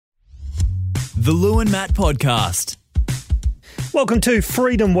The Lou and Matt Podcast. Welcome to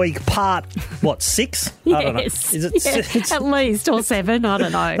Freedom Week part, 6? Yes. I don't know. Is it six? At least, or 7, I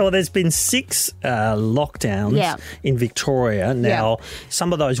don't know. Well, there's been 6 lockdowns in Victoria. Now,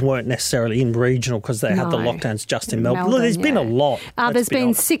 some of those weren't necessarily in regional because they had the lockdowns just in Melbourne. Look, there's been a lot. There's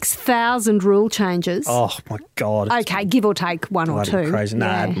been 6,000 rule changes. Oh, my God. Okay, give or take one or two. Crazy. No,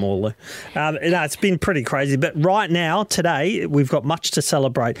 add more, Lou. No, it's been pretty crazy. But right now, today, we've got much to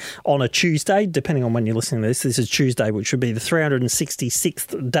celebrate on a Tuesday, depending on when you're listening to this. This is Tuesday, which would be the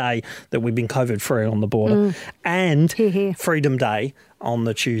 366th day that we've been COVID-free on the border, and Freedom Day on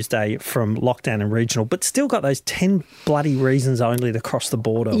the Tuesday from lockdown and regional, but still got those 10 bloody reasons only to cross the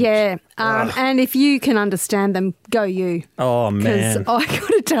border. Yeah, and if you can understand them, go you. Oh, man. Because I got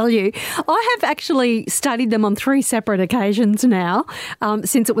to tell you, I have actually studied them on 3 separate occasions now,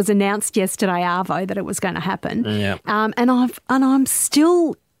 since it was announced yesterday, Arvo, that it was going to happen. Yeah. And I'm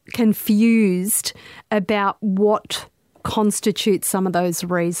still confused about what constitutes some of those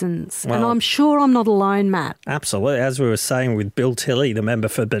reasons. Well, and I'm sure I'm not alone, Matt. Absolutely. As we were saying with Bill Tilley, the member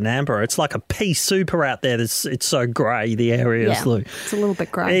for Benambra, it's like a pea super out there. It's so grey, the areas, Lou. It's a little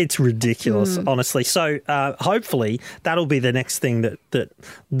bit grey. It's ridiculous, honestly. So hopefully that'll be the next thing that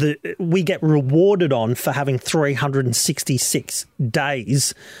we get rewarded on for having 366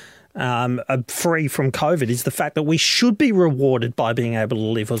 days free from COVID, is the fact that we should be rewarded by being able to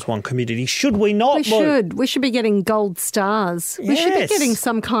live as one community. Should we not? We should. We should be getting gold stars. Yes. We should be getting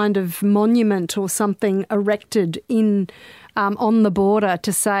some kind of monument or something erected in on the border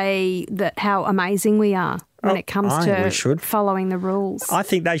to say that how amazing we are when it comes to following the rules. I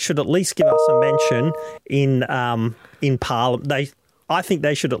think they should at least give us a mention in Parliament. I think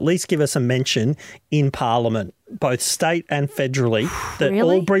they should at least give us a mention in Parliament, both state and federally, that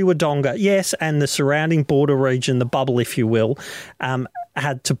Albury-Wodonga, yes, and the surrounding border region, the bubble, if you will,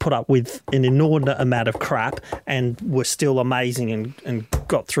 had to put up with an inordinate amount of crap and were still amazing and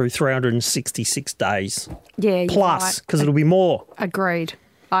got through 366 days. Yeah, plus, because it'll be more. Agreed.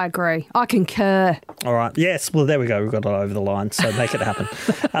 I agree. I concur. All right. Yes. Well, there we go. We've got it over the line. So make it happen.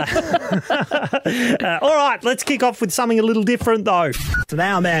 All right. Let's kick off with something a little different, though. Today,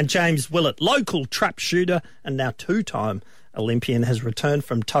 our man James Willett, local trap shooter and now 2-time Olympian, has returned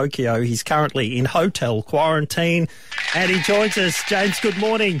from Tokyo. He's currently in hotel quarantine and he joins us. James, good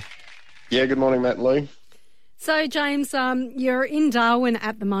morning. Yeah, good morning, Matt and Lou. So, James, you're in Darwin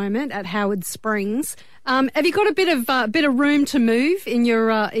at the moment at Howard Springs. Have you got a bit of room to move in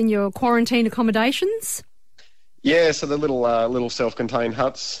your quarantine accommodations? Yeah, so the little self-contained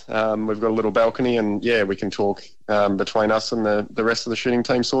huts. We've got a little balcony, and we can talk between us and the rest of the shooting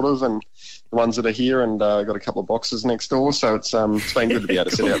team, sort of, and the ones that are here. And got a couple of boxes next door, so it's been good to be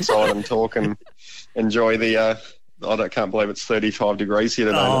able to sit outside and talk and enjoy the. I can't believe it's 35 degrees here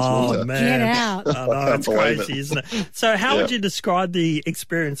today. Oh, man. Get out. I know, it's crazy, isn't it? So how would you describe the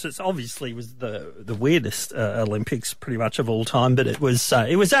experience? It obviously was the weirdest Olympics pretty much of all time, but it was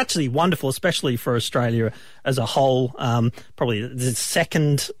actually wonderful, especially for Australia as a whole. Probably the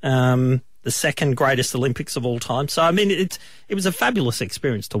second greatest Olympics of all time. So, I mean, it was a fabulous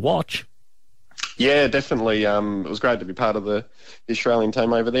experience to watch. Yeah, definitely. It was great to be part of the Australian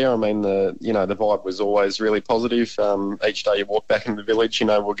team over there. I mean, the vibe was always really positive. Each day you walk back into the village,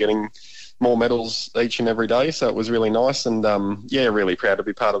 we're getting more medals each and every day. So it was really nice, and really proud to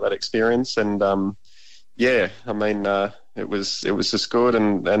be part of that experience. And it was just good,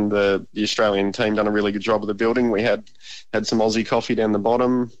 and the Australian team done a really good job of the building. We had some Aussie coffee down the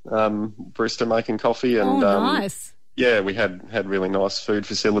bottom, barista making coffee, and nice. Yeah, we had really nice food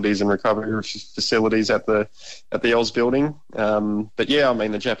facilities and recovery facilities at the Oz building. But yeah, I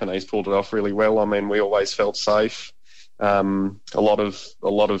mean, the Japanese pulled it off really well. I mean, we always felt safe. A lot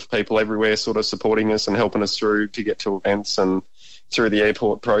of people everywhere sort of supporting us and helping us through to get to events and through the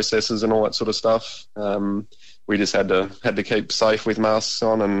airport processes and all that sort of stuff. We just had to keep safe with masks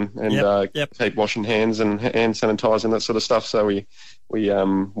on and keep washing hands and hand sanitizer and that sort of stuff. So we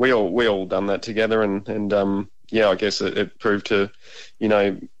all done that together and I guess it proved to,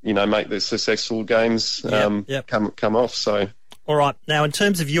 make the successful games come off. So, all right. Now, in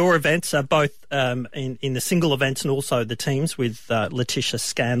terms of your events, both in the single events and also the teams with Letitia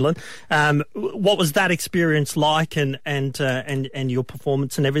Scanlon, what was that experience like, and your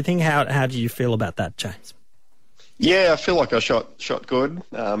performance and everything? How do you feel about that, James? Yeah, I feel like I shot good.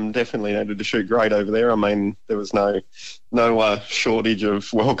 Definitely needed to shoot great over there. I mean, there was no shortage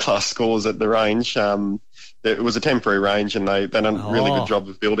of world-class scores at the range. It was a temporary range, and they done a really good job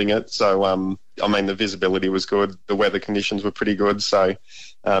of building it. So, I mean, the visibility was good. The weather conditions were pretty good. So,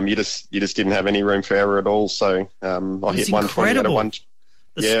 you just didn't have any room for error at all. So, I hit 120 out of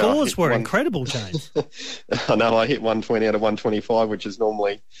The scores were incredible, James. I know, I hit 120 out of 125, which is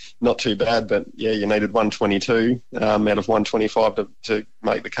normally not too bad, but yeah, you needed 122 out of 125 to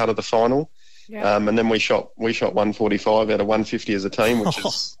make the cut of the final. Yeah. And then we shot 145 out of 150 as a team, which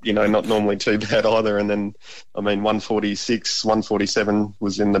is, not normally too bad either. And then, 146, 147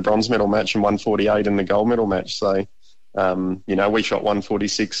 was in the bronze medal match and 148 in the gold medal match. So, we shot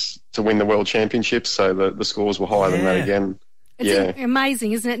 146 to win the World Championships, so the scores were higher than that again. It's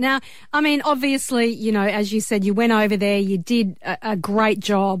amazing, isn't it? Now, obviously, as you said, you went over there, you did a great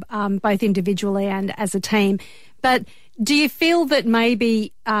job, both individually and as a team. But do you feel that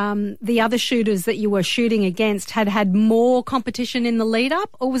maybe the other shooters that you were shooting against had more competition in the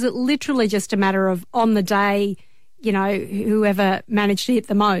lead-up, or was it literally just a matter of on the day, whoever managed to hit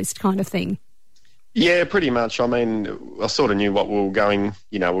the most kind of thing? Yeah, pretty much. I sort of knew what we were going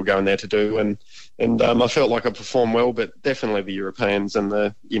there to do, and I felt like I performed well. But definitely the Europeans and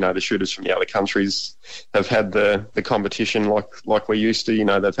the shooters from the other countries have had the competition like we used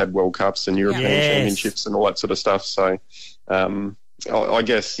to. They've had World Cups and European Championships and all that sort of stuff. So I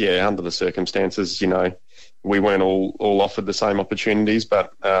guess under the circumstances, we weren't all offered the same opportunities,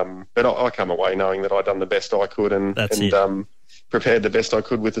 but I come away knowing that I'd done the best I could and prepared the best I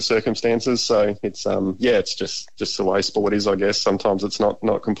could with the circumstances. So it's it's just the way sport is, I guess. Sometimes it's not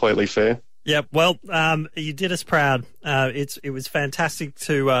completely fair. Yeah, well, you did us proud. It was fantastic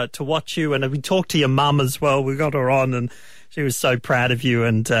to watch you, and we talked to your mum as well. We got her on, and she was so proud of you,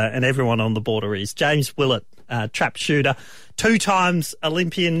 and everyone on the border is. James Willett, trap shooter, 2 times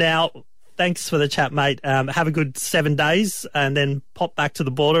Olympian now. Thanks for the chat, mate. Have a good 7 days, and then pop back to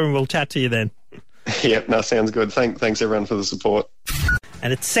the border, and we'll chat to you then. Yep, no, sounds good. Thanks everyone for the support.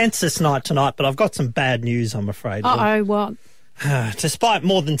 And it's census night tonight, but I've got some bad news, I'm afraid. Uh-oh, what? Despite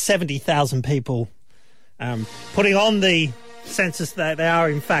more than 70,000 people putting on the census, they are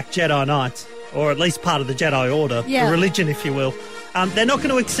in fact Jedi Knights, or at least part of the Jedi Order, a religion, if you will. They're not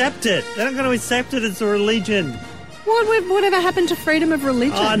going to accept it. They're not going to accept it as a religion. Whatever happened to freedom of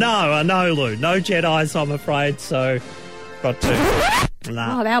religion? I know, Lou. No Jedis, I'm afraid, so got to...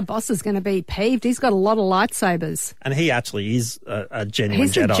 Nah. Oh, our boss is going to be peeved. He's got a lot of lightsabers. And he actually is a genuine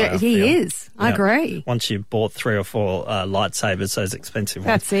Jedi. He is. I agree. Once you've bought 3 or 4 lightsabers, those expensive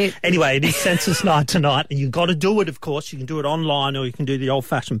ones. That's it. Anyway, it is census night tonight, and you've got to do it, of course. You can do it online, or you can do the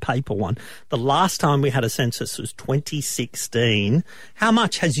old-fashioned paper one. The last time we had a census was 2016. How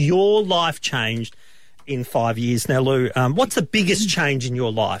much has your life changed in 5 years now, Lou? What's the biggest change in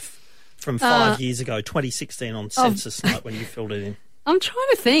your life from 5 years ago, 2016, on census night when you filled it in? I'm trying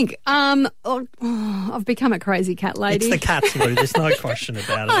to think. I've become a crazy cat lady. It's the cats, Lou. There's no question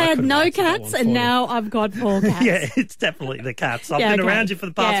about it. I had no cats, and now I've got 4 cats. Yeah, it's definitely the cats. I've been around you for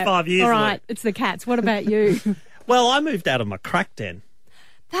the past 5 years. All right, it's the cats. What about you? Well, I moved out of my crack den.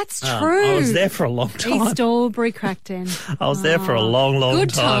 That's true. I was there for a long time. East Albury crack den. I was there for a long time. Good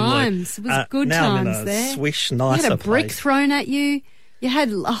times. It was good now times I'm in a there. Swish, nicer You had a brick place. thrown at you. You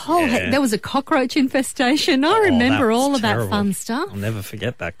had a whole... There was a cockroach infestation. I remember all of that fun stuff. I'll never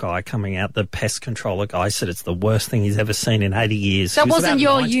forget that guy coming out, the pest controller guy said it's the worst thing he's ever seen in 80 years. That wasn't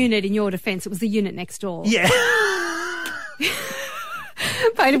your unit, in your defence. It was the unit next door. Yeah.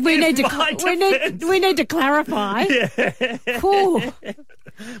 But we need to clarify. Yeah. Cool.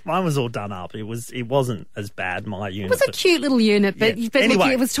 Mine was all done up. It wasn't as bad, my unit. It was a cute little unit, but Anyway.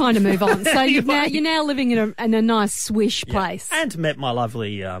 Look, it was time to move on. So you're now living in a nice swish place. And met my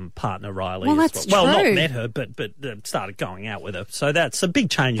lovely partner Riley. Well, as that's well. Well, true. not met her, but started going out with her. So that's a big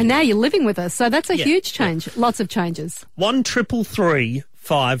change. And now you're living with us, so that's a huge change. Lots of changes.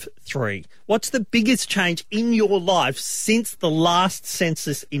 133353. What's the biggest change in your life since the last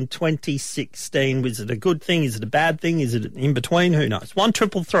census in 2016? Was it a good thing? Is it a bad thing? Is it in between? Who knows?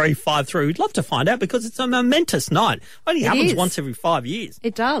 133353. We'd love to find out because it's a momentous night. Only happens once every 5 years.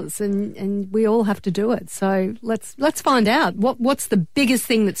 It does, and we all have to do it. So let's find out what's the biggest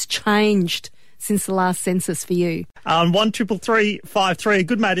thing that's changed since the last census for you. 133353. A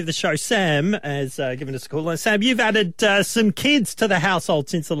good mate of the show, Sam, has given us a call. Sam, you've added some kids to the household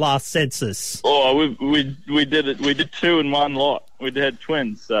since the last census. Oh, we did it. We did 2 in one lot. We had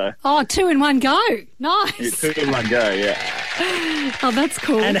twins, so. Oh, 2 in one go. Nice. Yeah, 2 in one go, yeah. Oh, that's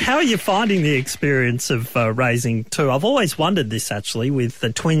cool. And how are you finding the experience of raising 2? I've always wondered this, actually, with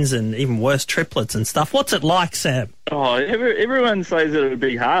the twins and even worse, triplets and stuff. What's it like, Sam? Oh, everyone says that it would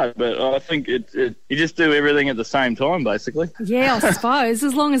be hard, but I think you just do everything at the same time, basically. Yeah, I suppose,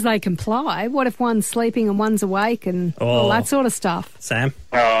 as long as they comply. What if one's sleeping and one's awake and all that sort of stuff? Sam?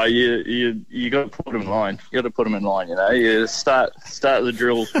 Oh, you got to put them in line. You got to put them in line, you know. You start start the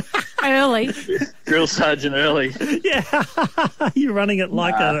drill. Early. Drill sergeant early. Yeah, you're running it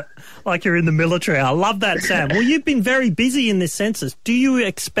like you're in the military. I love that, Sam. Well, you've been very busy in this census. Do you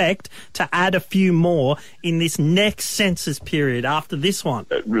expect to add a few more in this next census period after this one?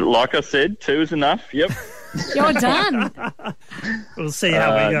 Like I said, 2 is enough. Yep. You're done. We'll see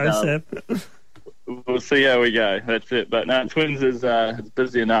how we go, no. Sam. We'll see how we go. That's it. But no, Twins is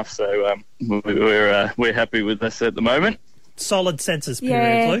busy enough, so we're happy with this at the moment. Solid census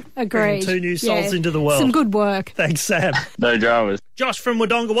period, Lou. Agreed. Bringing 2 new souls into the world. Some good work. Thanks, Sam. No dramas. Josh from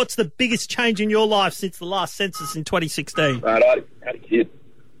Wodonga, what's the biggest change in your life since the last census in 2016? Right, I had a kid.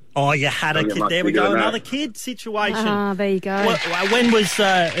 Oh, you had a kid. There we go. Another kid situation. There you go. When was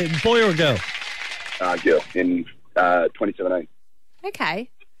boy or girl? Girl, in 2017. Okay.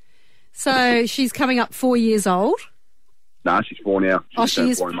 So she's coming up 4 years old. No, she's 4 now. She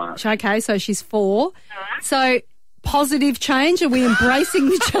is. 4 in March. Okay, so she's 4. So positive change. Are we embracing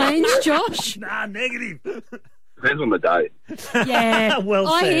the change, Josh? Nah, negative. Depends on the day. Yeah. Well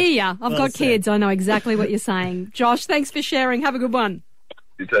I said. hear you. I've got kids. I know exactly what you're saying. Josh, thanks for sharing. Have a good one.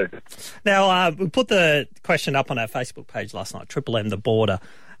 You too. Now, we put the question up on our Facebook page last night, Triple M, the border.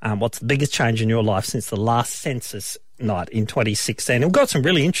 What's the biggest change in your life since the last census night in 2016? And we've got some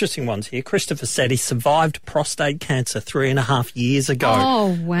really interesting ones here. Christopher said he survived prostate cancer 3.5 years ago.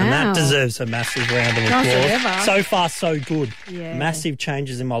 Oh, wow. And that deserves a massive round of Does it applause. ever? So far, so good. Yeah. Massive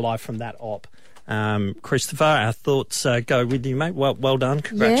changes in my life from that op. Christopher, our thoughts go with you, mate. Well done.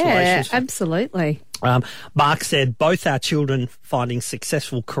 Congratulations. Yeah, absolutely. Mark said, both our children finding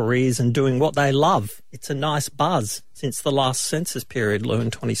successful careers and doing what they love. It's a nice buzz since the last census period, Lou, in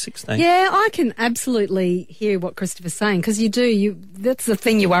 2016. Yeah, I can absolutely hear what Christopher's saying because that's the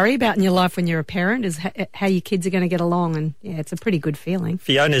thing you worry about in your life when you're a parent is how your kids are going to get along. And, yeah, it's a pretty good feeling.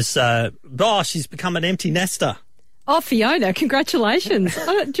 Fiona's, she's become an empty nester. Oh, Fiona, congratulations.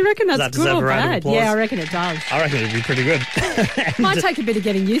 Do you reckon that's good or bad? Yeah, I reckon it does. I reckon it'd be pretty good. Might take a bit of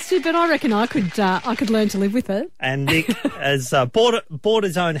getting used to, but I reckon I could learn to live with it. And Nick has bought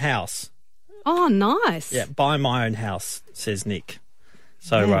his own house. Oh, nice. Yeah, buy my own house, says Nick.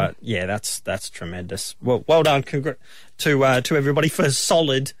 So, that's tremendous. Well done to everybody for a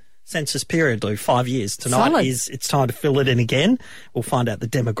solid census period, Lou. 5 years. Tonight it's time to fill it in again. We'll find out the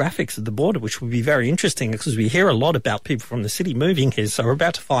demographics of the border, which will be very interesting because we hear a lot about people from the city moving here. So we're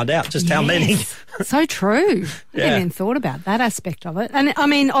about to find out just how many. So true. I hadn't even thought about that aspect of it. And I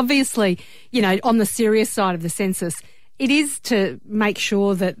mean, obviously, on the serious side of the census, it is to make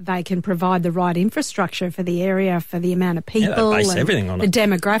sure that they can provide the right infrastructure for the area, for the amount of people, they base and everything on the it.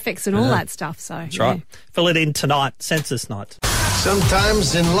 demographics and all that stuff. So That's right. Fill it in tonight, census night.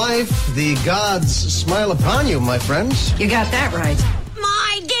 Sometimes in life, the gods smile upon you, my friends. You got that right.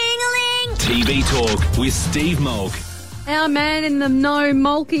 My ding-a-ling. TV Talk with Steve Mulk. Our man in the know,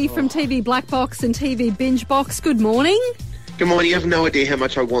 Mulkey from TV Black Box and TV Binge Box. Good morning. Good morning. You have no idea how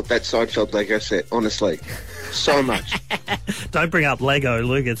much I want that Seinfeld Lego set, honestly. So much. Don't bring up Lego.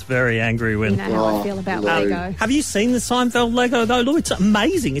 Lou gets very angry when... You know how I feel about Lego. Have you seen the Seinfeld Lego, though, Lou? It's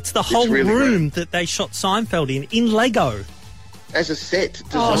amazing. It's the whole really room that they shot Seinfeld in Lego. As a set.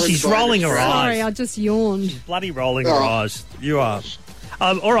 She's rolling her eyes. Sorry, I just yawned. Bloody rolling her eyes. You are.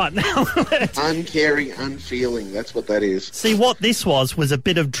 All right, now... Uncaring, unfeeling. That's what that is. See, what this was a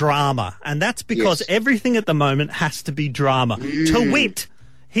bit of drama, and that's because everything at the moment has to be drama. To wit,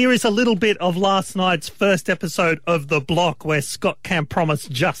 here is a little bit of last night's first episode of The Block where Scott Camp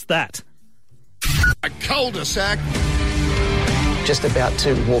promised just that. A cul-de-sac. Just about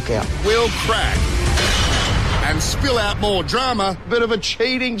to walk out. Will crack and spill out more drama. Bit of a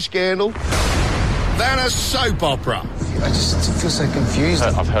cheating scandal than a soap opera. I just feel so confused.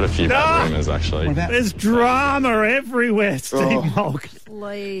 I've heard a few bad rumours, actually. There's drama everywhere, Steve Mulk.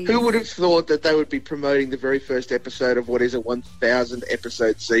 Please. Who would have thought that they would be promoting the very first episode of what is a 1,000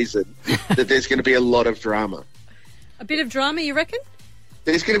 episode season, that there's going to be a lot of drama? A bit of drama, you reckon?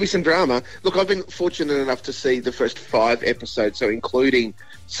 There's going to be some drama. Look, I've been fortunate enough to see the first 5 episodes, so including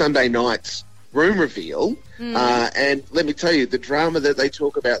Sunday night's room reveal. And let me tell you, the drama that they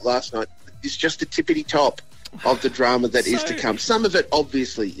talk about last night is just a tippity top of the drama that is to come. Some of it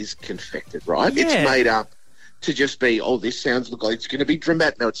obviously is confected, right? Yeah. It's made up to just be, this sounds like it's going to be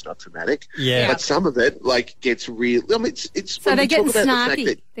dramatic. No, it's not dramatic. Yeah. But some of it, gets real. I mean, it's So they're getting snarky.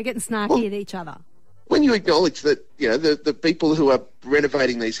 that They're getting snarky at each other. when you acknowledge that, the people who are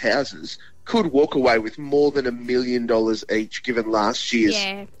renovating these houses could walk away with more than $1 million each, given last year's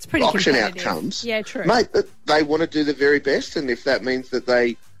it's pretty auction competitive. outcomes. Yeah, true. Mate, they want to do the very best, and if that means that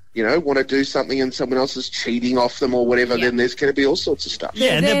they want to do something and someone else is cheating off them or whatever, then there's going to be all sorts of stuff.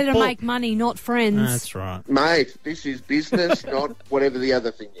 They're there to make money, not friends. That's right. Mate, this is business, not whatever the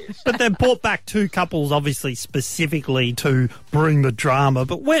other thing is. But they've brought back two couples, obviously, specifically to bring the drama.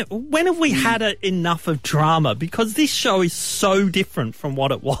 But when have we had enough of drama? Because this show is so different from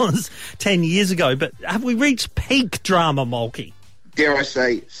what it was 10 years ago. But have we reached peak drama, Mulkey? Dare I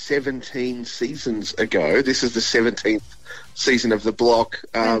say, 17 seasons ago. This is the 17th season of The Block.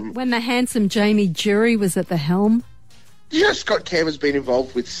 When the handsome Jamie Jury was at the helm. Scott Cam has been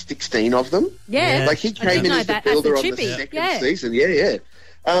involved with 16 of them. Yeah. Like he came in as the builder on the second season. Yeah.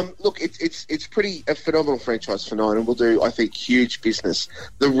 Look, it's pretty a phenomenal franchise for Nine, and we'll do, I think, huge business.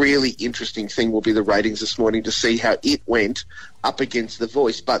 The really interesting thing will be the ratings this morning to see how it went up against The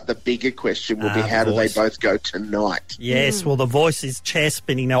Voice. But the bigger question will be how do they both go tonight? Yes, well, The Voice is chair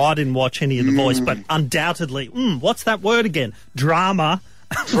spinning. Now, I didn't watch any of The Voice, but undoubtedly, what's that word again? Drama.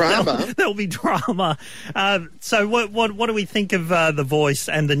 Drama. There'll be drama. So what do we think of The Voice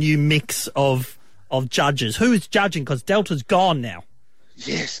and the new mix of judges? Who is judging? Because Delta's gone now.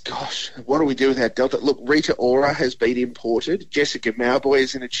 Yes, gosh. What do we do without Delta? Look, Rita Ora has been imported. Jessica Mauboy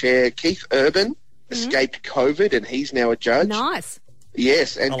is in a chair. Keith Urban escaped COVID, and he's now a judge. Nice.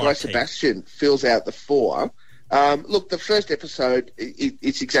 Yes, and Guy Sebastian fills out the four. Look, the first episode,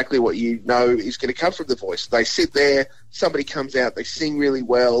 it's exactly what you know is going to come from The Voice. They sit there, somebody comes out, they sing really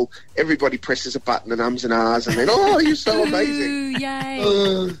well, everybody presses a button and ums and ahs, and then, oh, you're so amazing. Ooh, yay.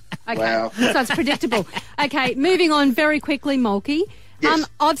 Okay, wow. So it's predictable. Okay, moving on very quickly, Mulkey. Yes.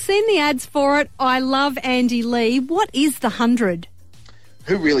 I've seen the ads for it. I love Andy Lee. What is the 100?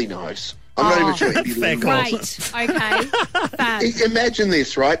 Who really knows? I'm not even sure Andy Lee knows. Great. Okay. Fab. Imagine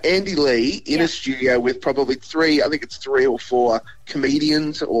this, right? Andy Lee in a studio with probably three or four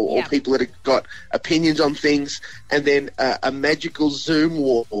comedians or people that have got opinions on things, and then a magical Zoom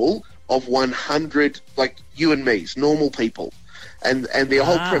wall of 100, like you and me's, normal people. And the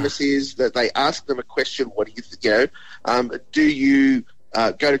whole premise is that they ask them a question, what do you do you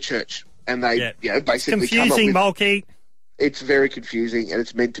go to church? And they basically confusing, come up with... Mulkey. It's very confusing, and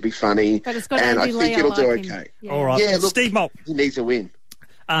it's meant to be funny. But it's got and Andy I think Lee, it'll do him. okay. Yeah. All right. Yeah, look, Steve Molk. He needs a win.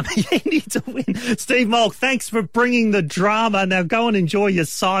 He needs a win. Steve Molk, thanks for bringing the drama. Now go and enjoy your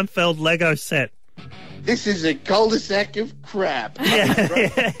Seinfeld Lego set. This is a cul-de-sac of crap.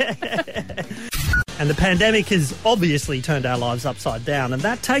 And the pandemic has obviously turned our lives upside down, and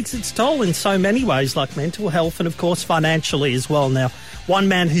that takes its toll in so many ways, like mental health and, of course, financially as well. Now, one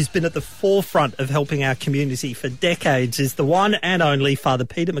man who's been at the forefront of helping our community for decades is the one and only Father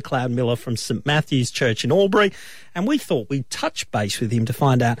Peter McLeod-Miller from St Matthew's Church in Albury, and we thought we'd touch base with him to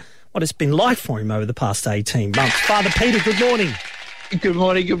find out what it's been like for him over the past 18 months. Father Peter, good morning. Good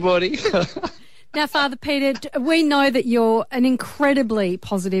morning. Now, Father Peter, we know that you're an incredibly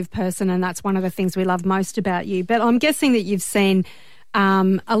positive person, and that's one of the things we love most about you. But I'm guessing that you've seen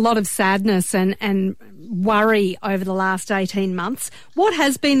a lot of sadness and worry over the last 18 months. What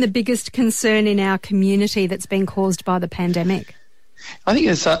has been the biggest concern in our community that's been caused by the pandemic? I think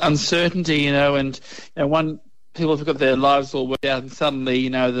it's uncertainty, and people have got their lives all worked out, and suddenly,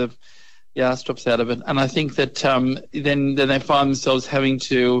 the arse drops out of it. And I think that then they find themselves having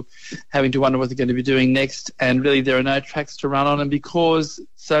to wonder what they're going to be doing next, and really there are no tracks to run on. And because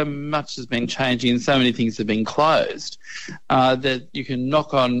so much has been changing and so many things have been closed, that you can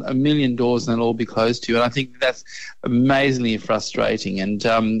knock on a million doors and they'll all be closed to you. And I think that's amazingly frustrating. And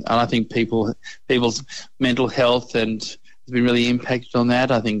I think people's mental health and has been really impacted on that.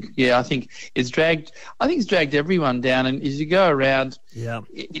 I think it's dragged everyone down. And as you go around,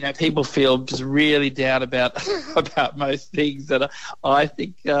 people feel just really down about most things. That I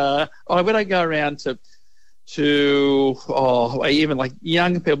think when I go around to even like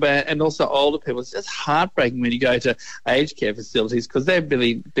young people and also older people, it's just heartbreaking when you go to aged care facilities because they've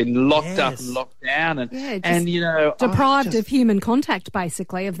really been locked up and locked down and deprived of human contact,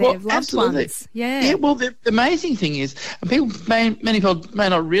 basically, of their loved ones. Yeah. Well, the amazing thing is, and many people may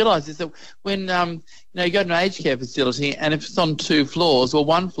not realise, is that when you go to an aged care facility and if it's on 2 floors, well,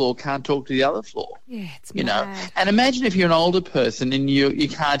 one floor can't talk to the other floor. Yeah, it's mad. And imagine if you're an older person and you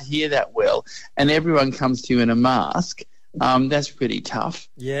can't hear that well and everyone comes to you in a mask. That's pretty tough.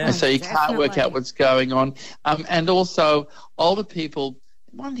 Yeah. And so you can't work out what's going on. And also, older people,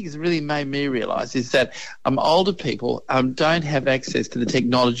 one thing that's really made me realise is that older people don't have access to the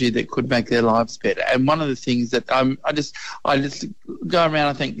technology that could make their lives better. And one of the things that I just go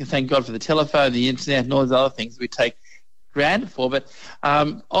around and thank God for the telephone, the internet, and all those other things we take granted for. But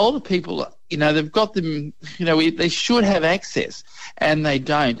older people, they've got them. They should have access, and they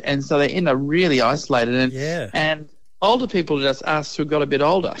don't, and so they end up really isolated. older people are just us who got a bit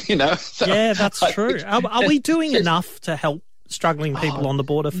older, So yeah, that's true. Are we doing enough to help struggling people on the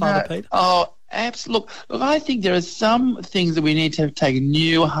border, Father Peter? Oh, absolutely. Look, I think there are some things that we need to take a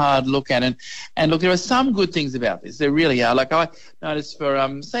new hard look at. And look, there are some good things about this. There really are. Like I noticed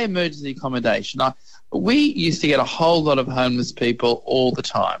for, say, emergency accommodation, we used to get a whole lot of homeless people all the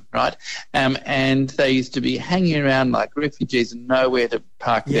time, right? And they used to be hanging around like refugees and nowhere to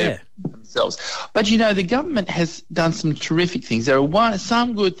park themselves. But, the government has done some terrific things. There are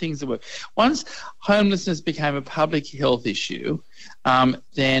some good things that work. Once homelessness became a public health issue,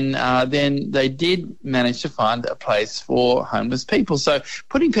 then they did manage to find a place for homeless people. So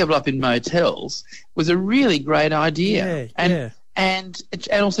putting people up in motels was a really great idea. And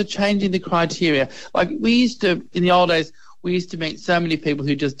also changing the criteria. Like we used to, in the old days, we used to meet so many people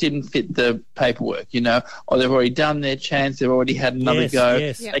who just didn't fit the paperwork, or they've already done their chance, they've already had another go.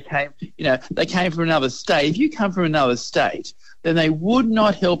 Yes. They came from another state. If you come from another state, then they would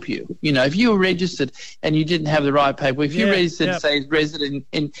not help you. If you were registered and you didn't have the right paper, if you registered, say, as resident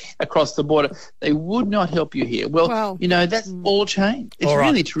in across the border, they would not help you here. Well, that's all changed. It's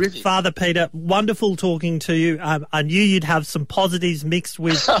really terrific. Father Peter, wonderful talking to you. I knew you'd have some positives mixed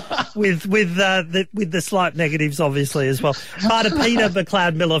with with the slight negatives, obviously, as well. Father Peter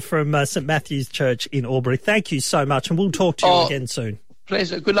McLeod-Miller from St Matthew's Church in Albury, thank you so much, and we'll talk to you again soon.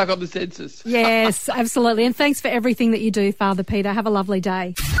 Pleasure. Good luck on the census. Yes, absolutely. And thanks for everything that you do, Father Peter. Have a lovely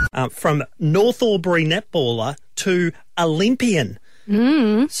day. From North Albury netballer to Olympian.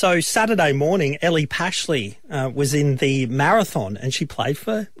 So Saturday morning, Ellie Pashley was in the marathon and she played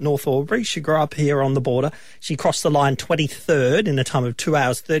for North Albury. She grew up here on the border. She crossed the line 23rd in a time of 2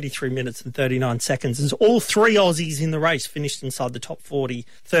 hours, 33 minutes and 39 seconds. As all three Aussies in the race finished inside the top 30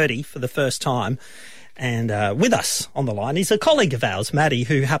 for the first time. And with us on the line is a colleague of ours, Maddie,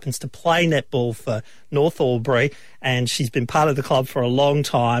 who happens to play netball for North Albury, and she's been part of the club for a long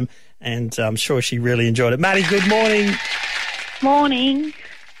time, and I'm sure she really enjoyed it. Maddie, good morning. Morning.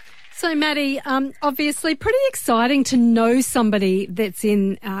 So, Maddie, obviously pretty exciting to know somebody that's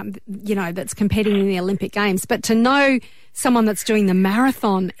in, that's competing in the Olympic Games, but to know someone that's doing the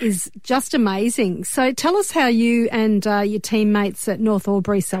marathon is just amazing. So tell us how you and your teammates at North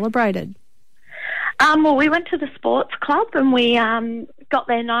Albury celebrated. Well, we went to the sports club and we got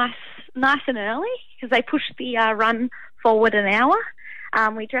there nice and early because they pushed the run forward an hour.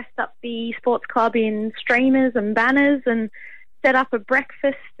 We dressed up the sports club in streamers and banners and set up a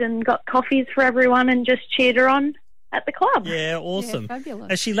breakfast and got coffees for everyone and just cheered her on at the club. Yeah, awesome. Yeah,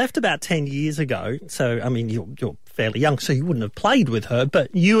 fabulous. She left about 10 years ago, so, I mean, you're fairly young, so you wouldn't have played with her,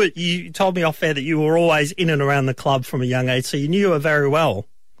 but you told me off air that you were always in and around the club from a young age, so you knew her very well.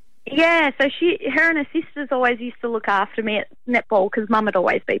 Yeah, so her and her sisters always used to look after me at netball because Mum would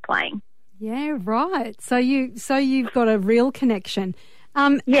always be playing. Yeah, right. So you've got a real connection.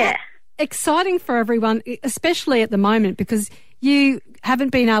 Yeah. Exciting for everyone, especially at the moment, because you haven't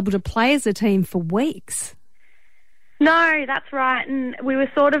been able to play as a team for weeks. No, that's right. And we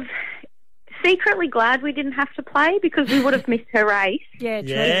were sort of secretly glad we didn't have to play because we would have missed her race. Yeah,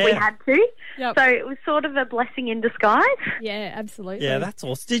 true. If we had to. Yep. So it was sort of a blessing in disguise. Yeah, absolutely. Yeah, that's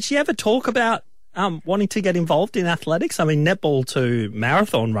awesome. Did she ever talk about wanting to get involved in athletics? I mean, netball to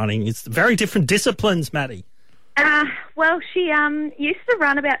marathon running is very different disciplines, Maddie. Well, she used to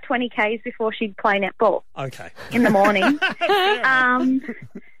run about 20 Ks before she'd play netball. Okay. In the morning.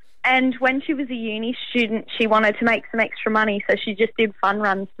 And when she was a uni student, she wanted to make some extra money, so she just did fun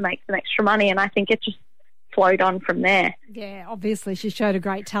runs to make some extra money, and I think it just flowed on from there. Yeah, obviously she showed a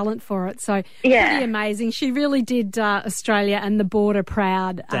great talent for it, so yeah. Pretty amazing. She really did Australia and the border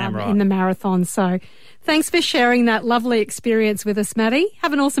proud right. in the marathon, so thanks for sharing that lovely experience with us, Maddie.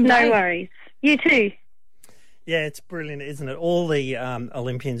 Have an awesome day. No worries. You too. Yeah, it's brilliant, isn't it? All the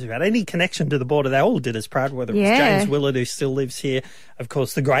Olympians who've had any connection to the border, they all did us proud, whether it was James Willard, who still lives here, of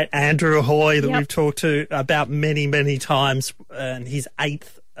course, the great Andrew Hoy that we've talked to about many, many times, and his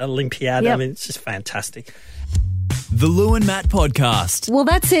 8th Olympiad. I mean, it's just fantastic. The Lou and Matt Podcast. Well,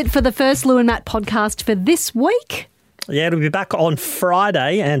 that's it for the first Lou and Matt podcast for this week. Yeah, it'll be back on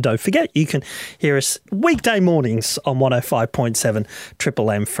Friday, and don't forget, you can hear us weekday mornings on 105.7 Triple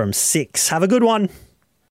M from 6. Have a good one.